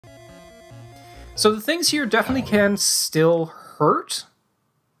So the things here definitely can still hurt.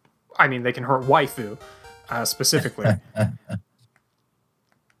 I mean, they can hurt waifu, specifically.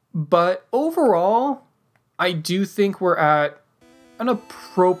 But overall, I do think we're at an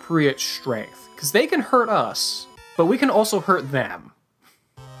appropriate strength. Because they can hurt us, but we can also hurt them.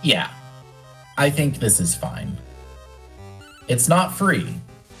 Yeah. I think this is fine. It's not free,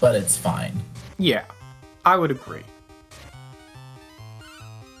 but it's fine. Yeah, I would agree.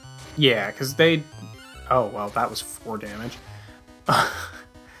 Yeah, because they... Oh, well, that was 4 damage. I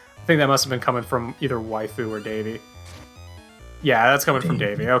think that must have been coming from either waifu or Davy. Yeah, that's coming from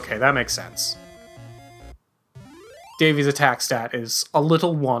Davy. Okay, that makes sense. Davy's attack stat is a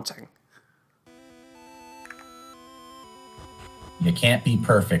little wanting. You can't be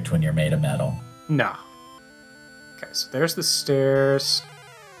perfect when you're made of metal. No. Okay, so there's the stairs.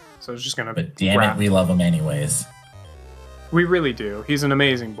 So it's just gonna... But damn it, we love him anyways. We really do. He's an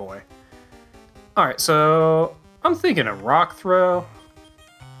amazing boy. Alright, so I'm thinking a rock throw.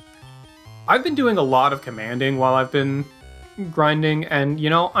 I've been doing a lot of commanding while I've been grinding, and, you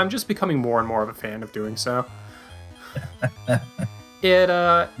know, I'm just becoming more and more of a fan of doing so.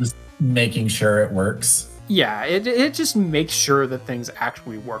 Just making sure it works. Yeah, it just makes sure that things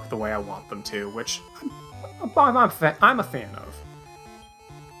actually work the way I want them to, which I'm a fan of.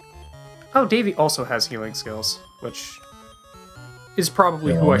 Oh, Davy also has healing skills, which is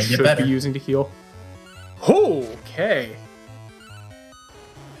probably who I should be using to heal. Okay.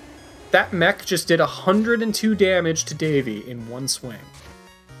 That mech just did 102 damage to Davy in one swing.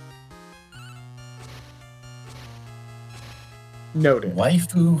 Noted.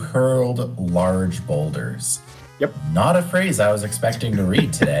 Waifu hurled large boulders. Yep. Not a phrase I was expecting to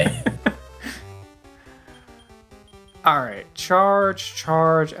read today. Alright, charge,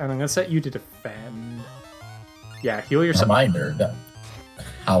 and I'm gonna set you to defend. Yeah, heal yourself. Reminder,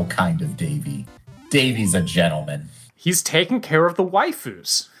 how kind of Davy. Davy's a gentleman. He's taking care of the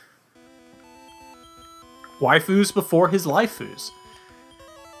waifus. Waifus before his laifus.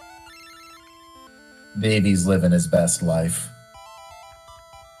 Davy's living his best life.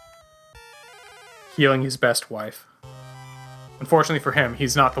 Healing his best wife. Unfortunately for him,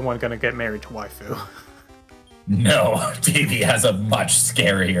 he's not the one gonna get married to waifu. No, Davy has a much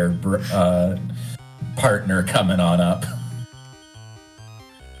scarier partner coming on up.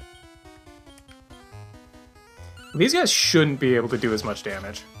 These guys shouldn't be able to do as much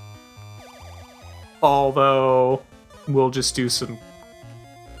damage. Although, we'll just do some...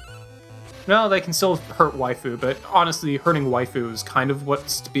 No, they can still hurt waifu, but honestly, hurting waifu is kind of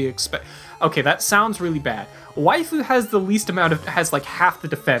what's to be expected. Okay, that sounds really bad. Waifu has the least amount of... has like half the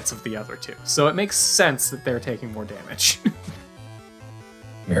defense of the other two, so it makes sense that they're taking more damage.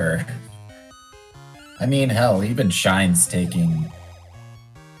 Sure. I mean, hell, even Shine's taking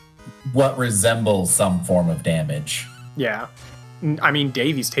what resembles some form of damage. Yeah. I mean,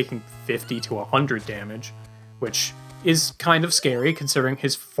 Davy's taking 50 to 100 damage, which is kind of scary considering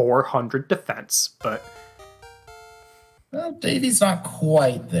his 400 defense, but... Well, Davy's not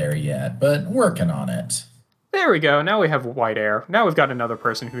quite there yet, but working on it. There we go, now we have white air. Now we've got another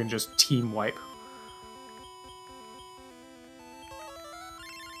person who can just team wipe.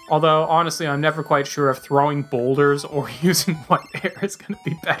 Although, honestly, I'm never quite sure if throwing boulders or using white air is going to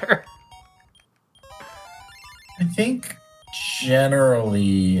be better. I think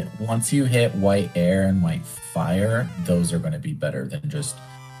generally, once you hit white air and white fire, those are going to be better than just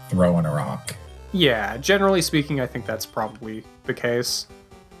throwing a rock. Yeah, generally speaking, I think that's probably the case.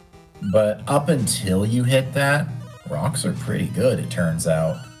 But up until you hit that, rocks are pretty good, it turns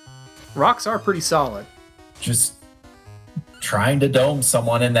out. Rocks are pretty solid. Just trying to dome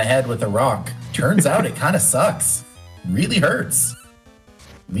someone in the head with a rock. Turns out it kind of sucks. Really hurts.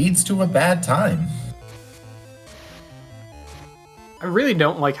 Leads to a bad time. I really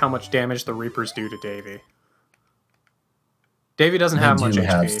don't like how much damage the Reapers do to Davy. Davy doesn't have much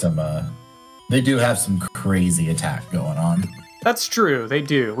HP. They do have some crazy attack going on. That's true, they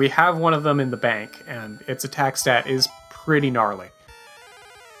do. We have one of them in the bank, and its attack stat is pretty gnarly.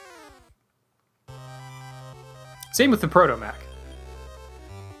 Same with the Protomech.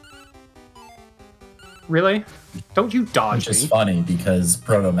 Really? Don't you dodge me. Which is funny, because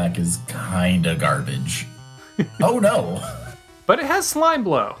Protomech is kinda garbage. Oh no! But it has Slime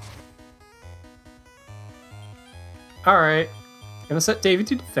Blow. Alright. Gonna set Davy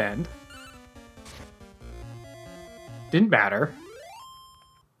to defend. Didn't matter.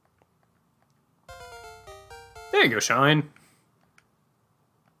 There you go, Shine.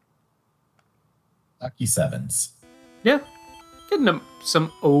 Lucky sevens. Yeah. Getting them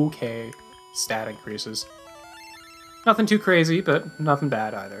some okay stat increases. Nothing too crazy, but nothing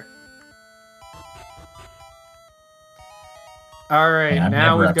bad either. All right, And I'm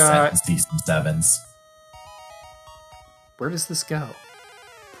now never we've upset got... to see some sevens. Where does this go?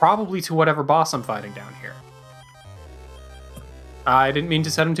 Probably to whatever boss I'm fighting down here. I didn't mean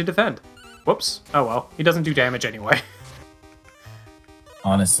to set him to defend. Whoops. Oh well, he doesn't do damage anyway.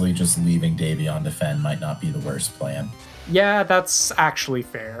 Honestly, just leaving Davy on defend might not be the worst plan. Yeah, that's actually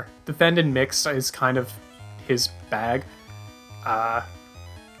fair. Defend and mixed is kind of his bag.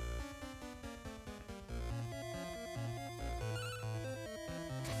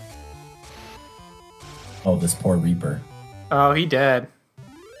 Oh, this poor Reaper. Oh, he dead.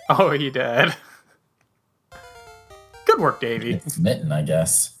 Oh, he dead. Good work, Davey. It's Mitten, I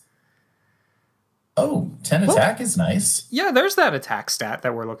guess. Oh, 10 attack is nice. Yeah, there's that attack stat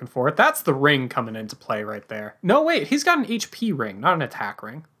that we're looking for. That's the ring coming into play right there. No, wait, he's got an HP ring, not an attack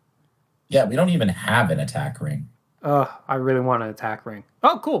ring. Yeah, we don't even have an attack ring. I really want an attack ring.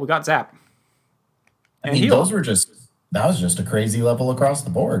 Oh, cool, we got Zap. I mean, those were just... That was just a crazy level across the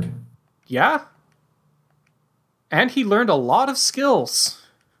board. Yeah. And he learned a lot of skills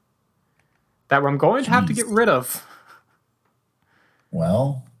that I'm going to have to get rid of.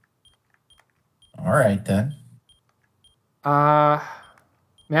 Well... Alright, then.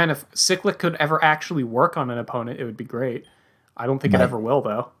 Man, if Cyclic could ever actually work on an opponent, it would be great. I don't think it ever will,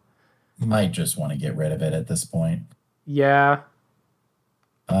 though. Might just want to get rid of it at this point. Yeah.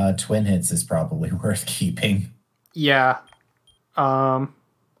 Twin hits is probably worth keeping. Yeah.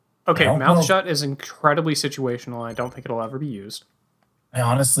 Okay, Mouth Shut is incredibly situational. I don't think it'll ever be used. I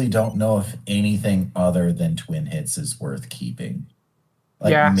honestly don't know if anything other than Twin hits is worth keeping.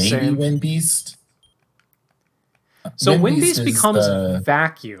 Like, yeah, maybe same. Wind Beast. So Wind Beast becomes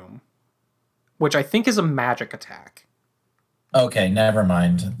Vacuum, which I think is a magic attack. Okay, never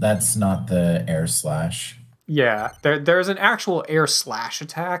mind. That's not the Air Slash. Yeah, there's an actual Air Slash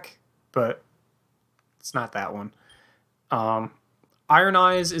attack, but it's not that one. Iron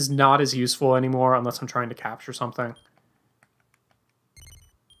Eyes is not as useful anymore unless I'm trying to capture something.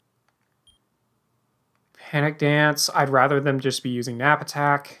 Panic Dance, I'd rather them just be using Nap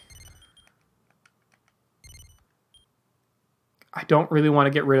Attack. I don't really want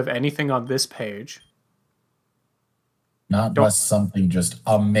to get rid of anything on this page. Not unless something just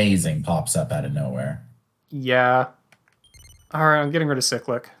amazing pops up out of nowhere. Yeah. Alright, I'm getting rid of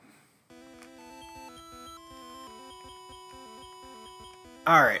Cyclic.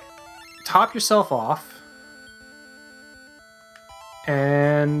 Alright. Top yourself off.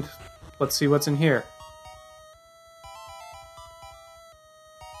 And let's see what's in here.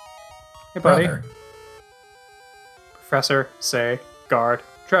 Hey, buddy. Brother. Professor, say, guard,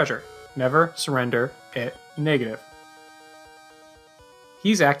 treasure. Never surrender it negative.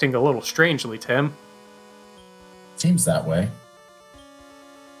 He's acting a little strangely, Tim. Seems that way.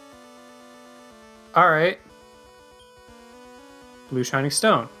 Alright. Blue shiny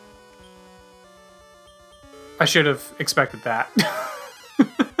stone. I should have expected that.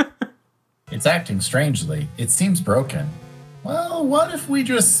 It's acting strangely. It seems broken. Well, what if we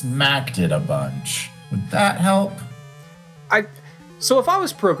just smacked it a bunch? Would that help? So if I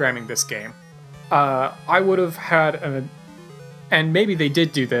was programming this game, I would have had and maybe they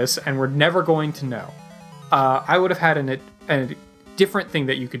did do this, and we're never going to know. I would have had a different thing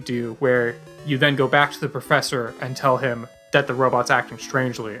that you could do where you then go back to the professor and tell him that the robot's acting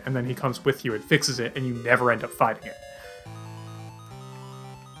strangely, and then he comes with you and fixes it, and you never end up fighting it.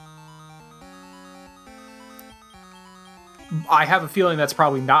 I have a feeling that's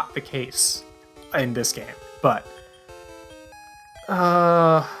probably not the case in this game, but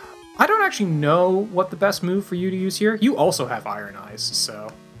I don't actually know what the best move for you to use here. You also have Iron Eyes,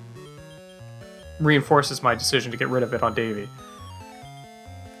 so reinforces my decision to get rid of it on Davy.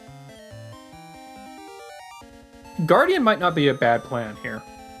 Guardian might not be a bad plan here.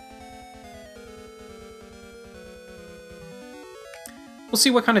 We'll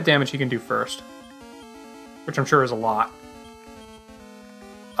see what kind of damage he can do first, which I'm sure is a lot.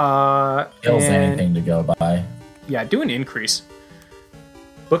 Kills anything to go by. Yeah, do an increase.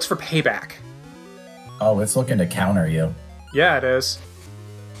 Looks for payback. Oh, it's looking to counter you. Yeah, it is.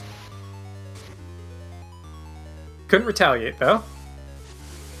 Couldn't retaliate, though.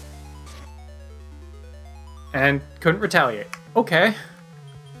 And couldn't retaliate. Okay.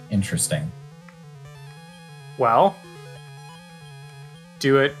 Interesting. Well.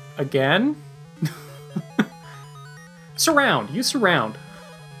 Do it again? Surround. Use surround.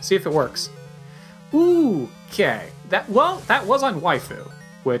 See if it works. Ooh, okay. That was on Waifu,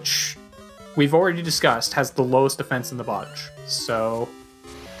 which we've already discussed has the lowest defense in the bunch. So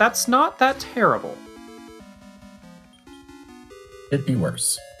that's not that terrible. Could be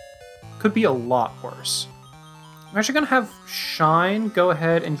worse. Could be a lot worse. I'm actually gonna have Shine go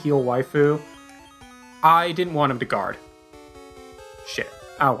ahead and heal Waifu. I didn't want him to guard. Shit.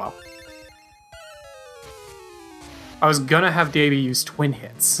 Oh well. I was gonna have Davey use twin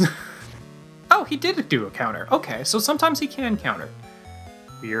hits. Oh, he did do a counter. Okay, so sometimes he can counter.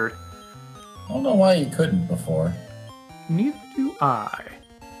 Weird. I don't know why he couldn't before. Neither do I.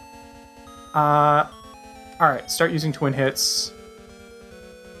 Alright, start using twin hits.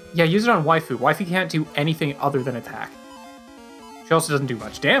 Yeah, use it on Waifu. Waifu can't do anything other than attack. She also doesn't do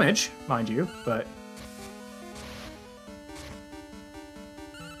much damage, mind you, but...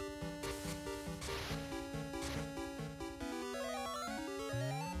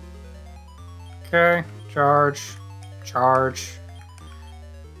 Okay, charge, charge.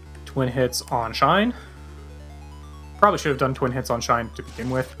 Twin hits on Shine. Probably should have done twin hits on Shine to begin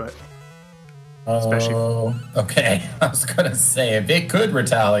with, but... especially... Oh, okay. I was gonna say, if it could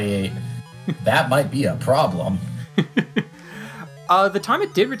retaliate, that might be a problem. The time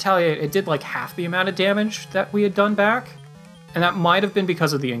it did retaliate, it did like half the amount of damage that we had done back. And that might have been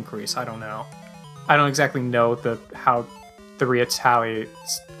because of the increase, I don't know. I don't exactly know how the retaliate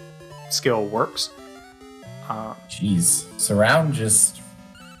skill works. Jeez. Surround just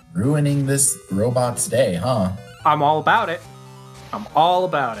ruining this robot's day, huh? I'm all about it. I'm all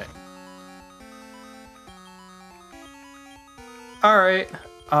about it. Alright.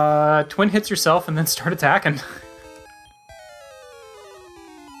 Twin hits yourself and then start attacking.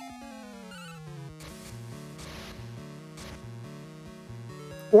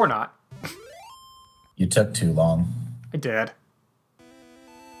 Or not. You took too long. I did.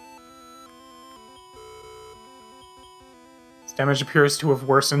 Its damage appears to have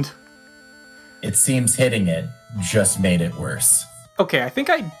worsened. It seems hitting it just made it worse. Okay, I think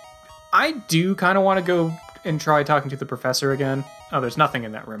I do kind of want to go and try talking to the professor again. Oh, there's nothing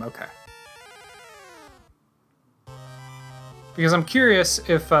in that room. Okay. Because I'm curious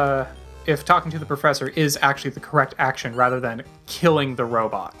if talking to the professor is actually the correct action rather than killing the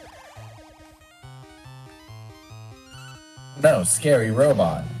robot. No, scary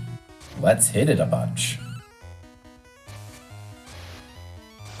robot. Let's hit it a bunch.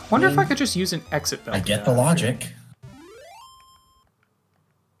 Wonder if I could just use an exit belt. I get the logic.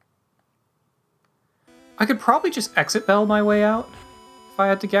 I could probably just exit bell my way out, if I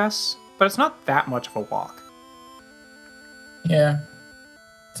had to guess, but it's not that much of a walk. Yeah.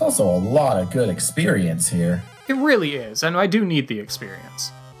 It's also a lot of good experience here. It really is, and I do need the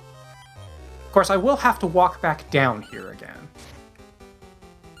experience. Of course, I will have to walk back down here again.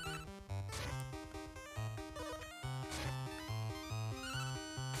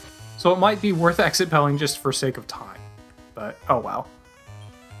 So it might be worth exit belling just for sake of time, but oh well.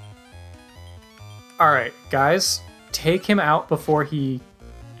 Alright, guys, take him out before he...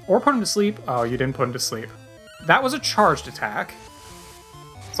 Or put him to sleep. Oh, you didn't put him to sleep. That was a charged attack.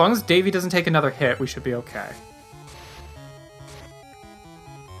 As long as Davey doesn't take another hit, we should be okay.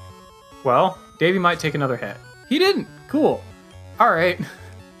 Well, Davey might take another hit. He didn't! Cool. Alright.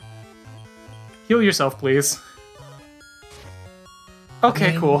 Heal yourself, please.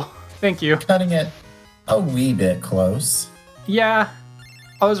 Okay, cool. Thank you. Cutting it a wee bit close. Yeah.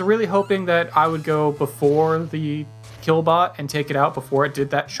 I was really hoping that I would go before the killbot and take it out before it did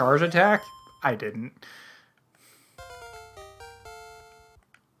that charge attack. I didn't.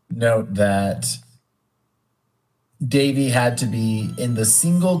 Note that Davey had to be in the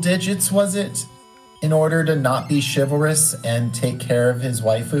single digits, was it? In order to not be chivalrous and take care of his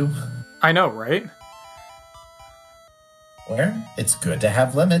waifu? I know, right? Where it's good to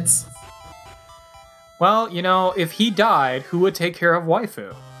have limits. Well, you know, if he died, who would take care of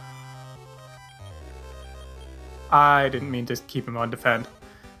waifu? I didn't mean to keep him on defend.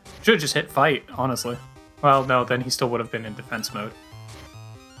 Should have just hit fight, honestly. Well, no, then he still would have been in defense mode.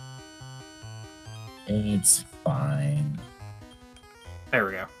 It's fine. There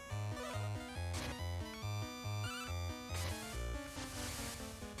we go.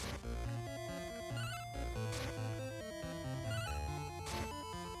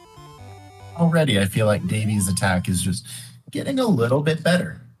 Already, I feel like Davey's attack is just getting a little bit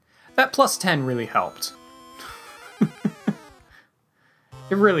better. That plus 10 really helped.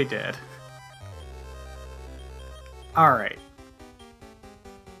 It really did. Alright.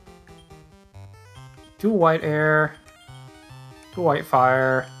 Do a white air. Do a white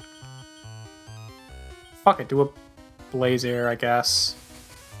fire. Fuck it, do a blaze air, I guess.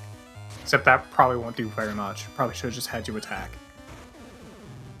 Except that probably won't do very much. Probably should have just had you attack.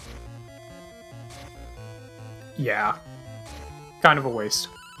 Yeah. Kind of a waste.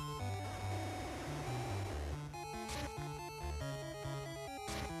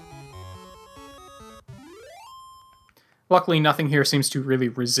 Luckily, nothing here seems to really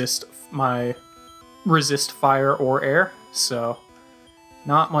resist fire or air, so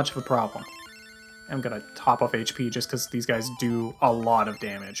not much of a problem. I'm gonna top off HP just because these guys do a lot of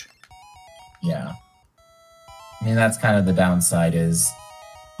damage. Yeah. I mean, that's kind of the downside is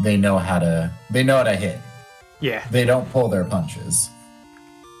they know how to hit. Yeah. They don't pull their punches.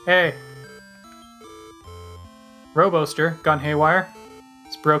 Hey. Roboster, gone haywire.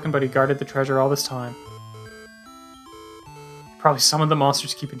 It's broken, but he guarded the treasure all this time. Probably some of the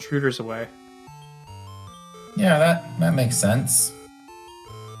monsters keep intruders away. Yeah, that makes sense.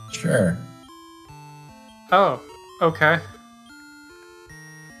 Sure. Oh, okay.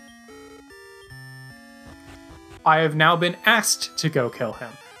 I have now been asked to go kill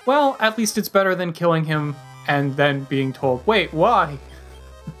him. Well, at least it's better than killing him and then being told, wait, why?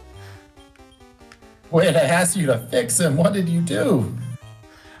 Wait, I asked you to fix him. What did you do?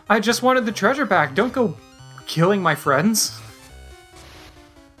 I just wanted the treasure back. Don't go killing my friends.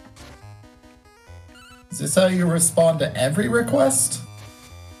 Is this how you respond to every request?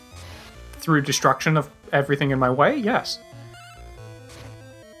 Through destruction of everything in my way? Yes.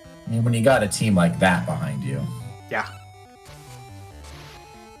 I mean, when you got a team like that behind you. Yeah.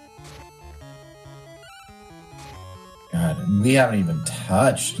 God, we haven't even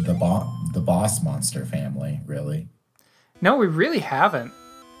touched the boss monster family, really. No, we really haven't.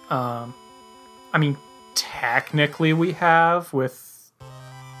 I mean, technically we have with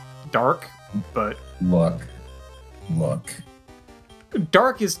Dark, but... Look.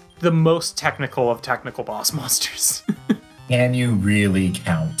 Dark is the most technical of technical boss monsters. Can you really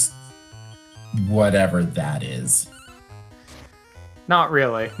count whatever that is? Not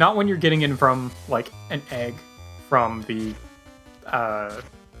really. Not when you're getting in from, like, an egg from the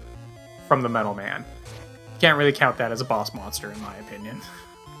Metal Man. Can't really count that as a boss monster, in my opinion.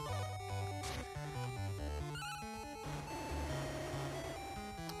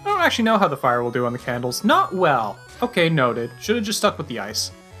 I don't actually know how the fire will do on the candles. Not well. Okay, noted. Should have just stuck with the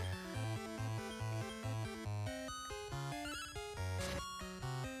ice.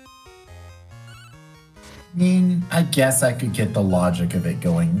 I mean, I guess I could get the logic of it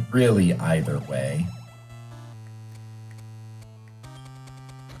going really either way.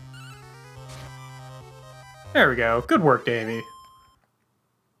 There we go. Good work, Davey.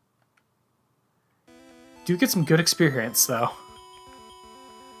 Do get some good experience, though.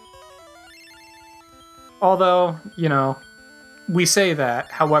 Although, you know, we say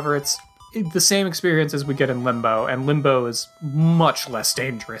that, however, it's the same experience as we get in Limbo, and Limbo is much less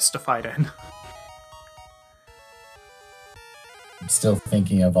dangerous to fight in. I'm still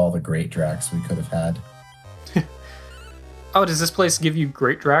thinking of all the great Dracs we could have had. Oh, does this place give you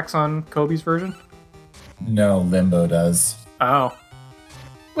great Dracs on Kobe's version? No, Limbo does. Oh.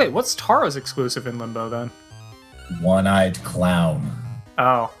 Wait, what's Tara's exclusive in Limbo, then? One-eyed clown.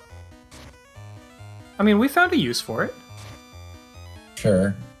 Oh. I mean, we found a use for it.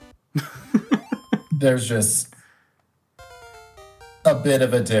 Sure. There's just a bit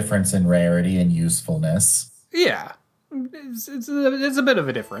of a difference in rarity and usefulness. Yeah. It's a bit of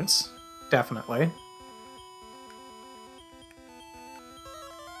a difference. Definitely.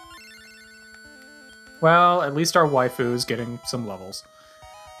 Well, at least our waifu's getting some levels.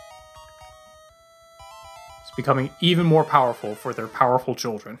 It's becoming even more powerful for their powerful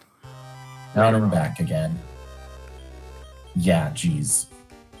children. Down and back again. Yeah, geez.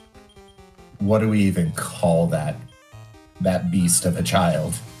 What do we even call that beast of a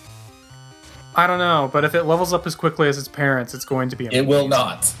child? I don't know, but if it levels up as quickly as its parents, it's going to be amazing. It will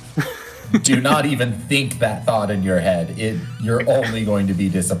not. Do not even think that thought in your head. You're only going to be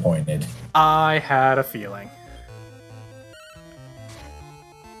disappointed. I had a feeling.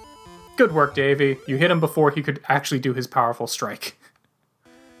 Good work, Davey. You hit him before he could actually do his powerful strike.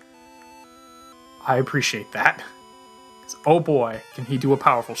 I appreciate that. 'Cause, oh boy, can he do a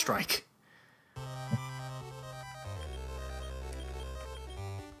powerful strike.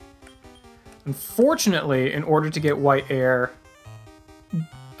 Unfortunately, in order to get white air,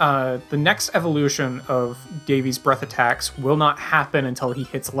 the next evolution of Davy's breath attacks will not happen until he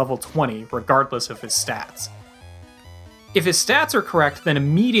hits level 20, regardless of his stats. If his stats are correct, then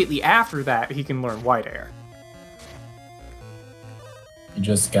immediately after that, he can learn white air. You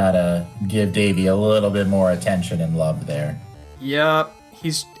just gotta give Davy a little bit more attention and love there. Yep,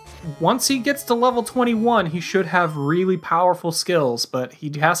 once he gets to level 21, he should have really powerful skills, but he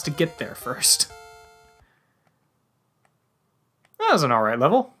has to get there first. That was an alright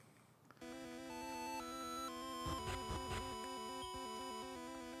level.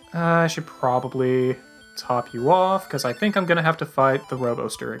 I should probably top you off, because I think I'm going to have to fight the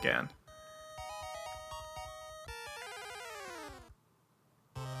Roboster again.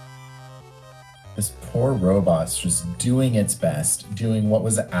 This poor robot's just doing its best, doing what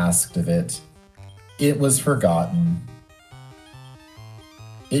was asked of it. It was forgotten.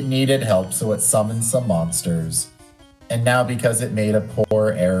 It needed help, so it summoned some monsters. And now because it made a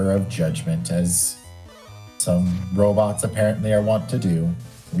poor error of judgment, as some robots apparently are wont to do,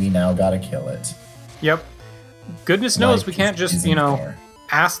 we now gotta kill it. Yep. Goodness knows Life we can't just, isn't fair.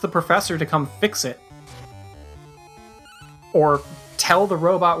 ask the professor to come fix it. Or tell the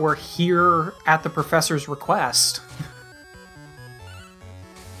robot we're here at the professor's request.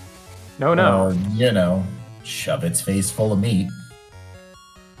 No. Or, shove its face full of meat.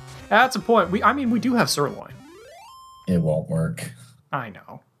 That's a point. We do have sirloin. It won't work. I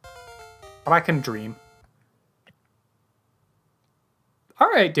know. But I can dream.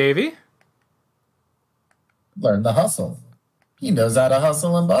 Alright, Davy. Learn the hustle. He knows how to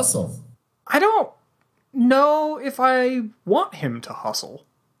hustle and bustle. I don't know if I want him to hustle.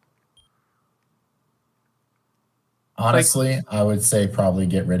 Honestly, I would say probably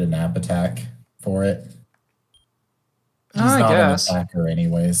get rid of Nap Attack for it. He's I not guess. an attacker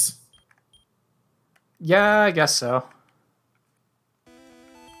anyways. Yeah, I guess so.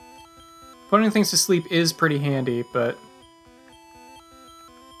 Putting things to sleep is pretty handy, but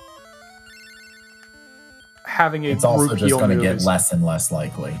having a It's also group just heal going to move get is, less and less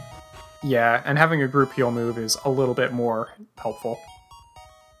likely. yeah, and having a group heal move is a little bit more helpful.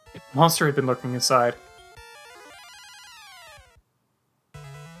 Monster had been lurking inside.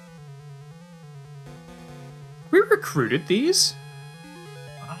 We recruited these?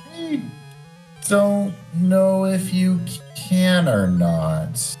 I don't know if you can or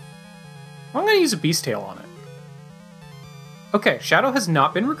not. I'm gonna use a Beast Tail on it. Okay, Shadow has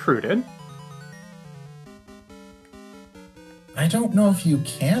not been recruited. I don't know if you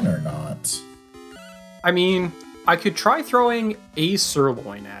can or not. I mean, I could try throwing a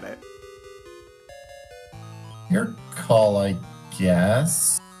sirloin at it. Your call, I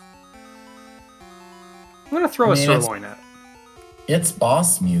guess. I'm gonna throw I a mean, sirloin at it. It's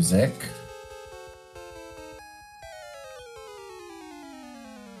boss music.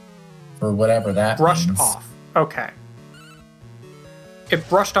 For whatever that Brushed means. off. Okay. It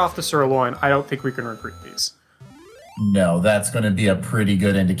brushed off the sirloin. I don't think we can recruit these. No, that's going to be a pretty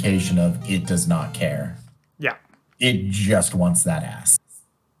good indication of it does not care. Yeah. It just wants that ass.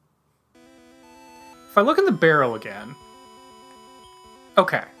 If I look in the barrel again...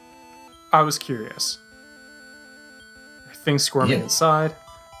 Okay. I was curious. Things squirming Yeah. inside.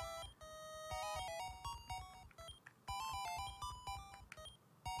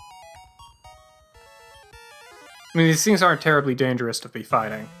 I mean, these things aren't terribly dangerous to be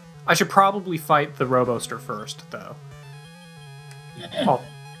fighting. I should probably fight the Roboster first, though.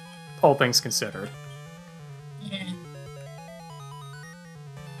 All things considered.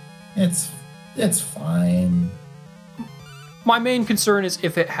 It's fine. My main concern is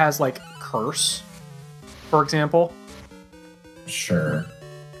if it has, like, Curse, for example. Sure.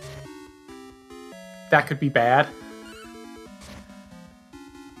 That could be bad.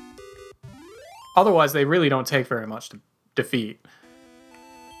 Otherwise, they really don't take very much to defeat.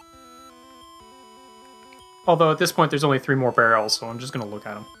 Although at this point, there's only 3 more barrels, so I'm just going to look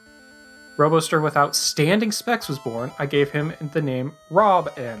at them. Roboster with outstanding specs was born. I gave him the name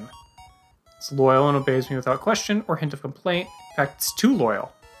Rob N. It's loyal and obeys me without question or hint of complaint. In fact, it's too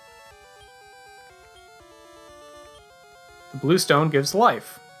loyal. The blue stone gives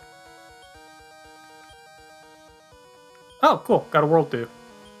life. Oh, cool. Got a world due.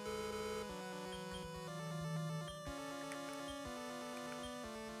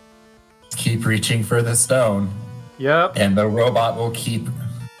 Keep reaching for the stone. Yep. And the robot will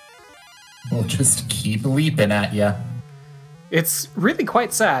just keep leaping at you. It's really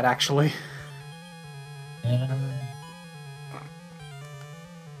quite sad, actually. Yeah.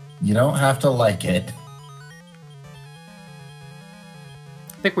 You don't have to like it.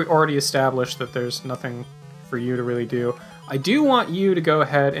 I think we already established that there's nothing for you to really do. I do want you to go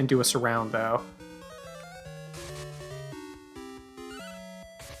ahead and do a surround, though.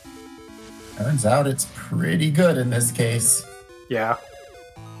 Turns out it's pretty good in this case. Yeah.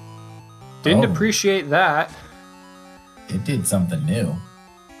 Didn't Oh. appreciate that. It did something new.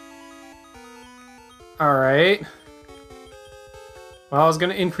 Alright. Well, I was going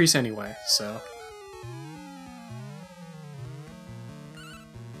to increase anyway, so...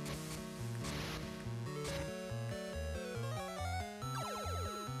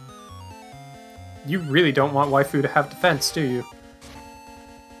 You really don't want waifu to have defense, do you?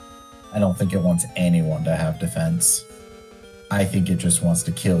 I don't think it wants anyone to have defense. I think it just wants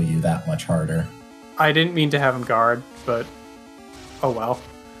to kill you that much harder. I didn't mean to have him guard, but... Oh well.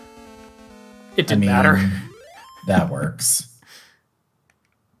 It didn't matter. That works.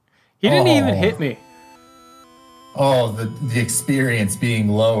 He didn't even hit me. Oh, the experience being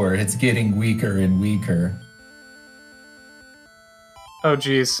lower. It's getting weaker and weaker. Oh,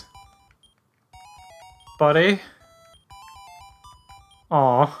 jeez. Buddy?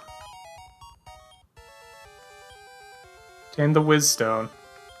 Aw. Tame the Whiz Stone.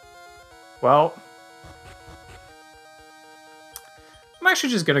 Well, I'm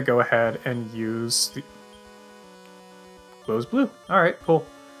actually just gonna go ahead and use the... Glow's blue. Alright, cool.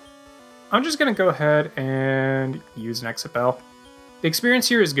 I'm just gonna go ahead and use an Exit Bell. The experience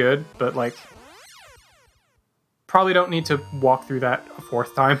here is good, but, like, probably don't need to walk through that a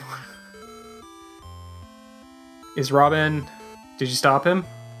fourth time. Is Robin... Did you stop him?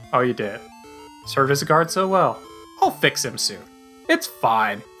 Oh, you did. Served as a guard so well. I'll fix him soon. It's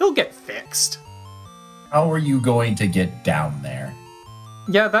fine. He'll get fixed. How are you going to get down there?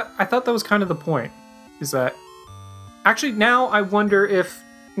 Yeah, I thought that was kind of the point. Is that... Actually, now I wonder if,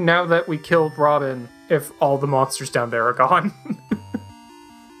 now that we killed Robin, if all the monsters down there are gone.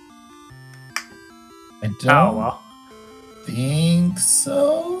 I don't think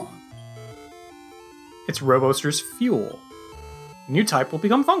so. It's Roboster's fuel. New type will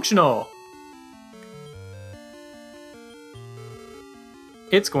become functional.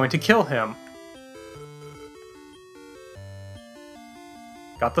 It's going to kill him.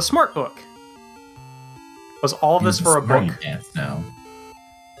 Got the smart book. Was all this for a book? Now.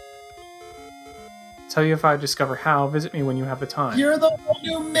 Tell you if I discover how. Visit me when you have the time. You're the one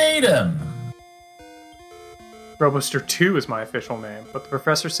who made him. Roboster 2 is my official name, but the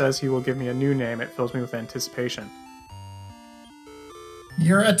professor says he will give me a new name. It fills me with anticipation.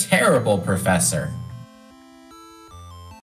 You're a terrible professor.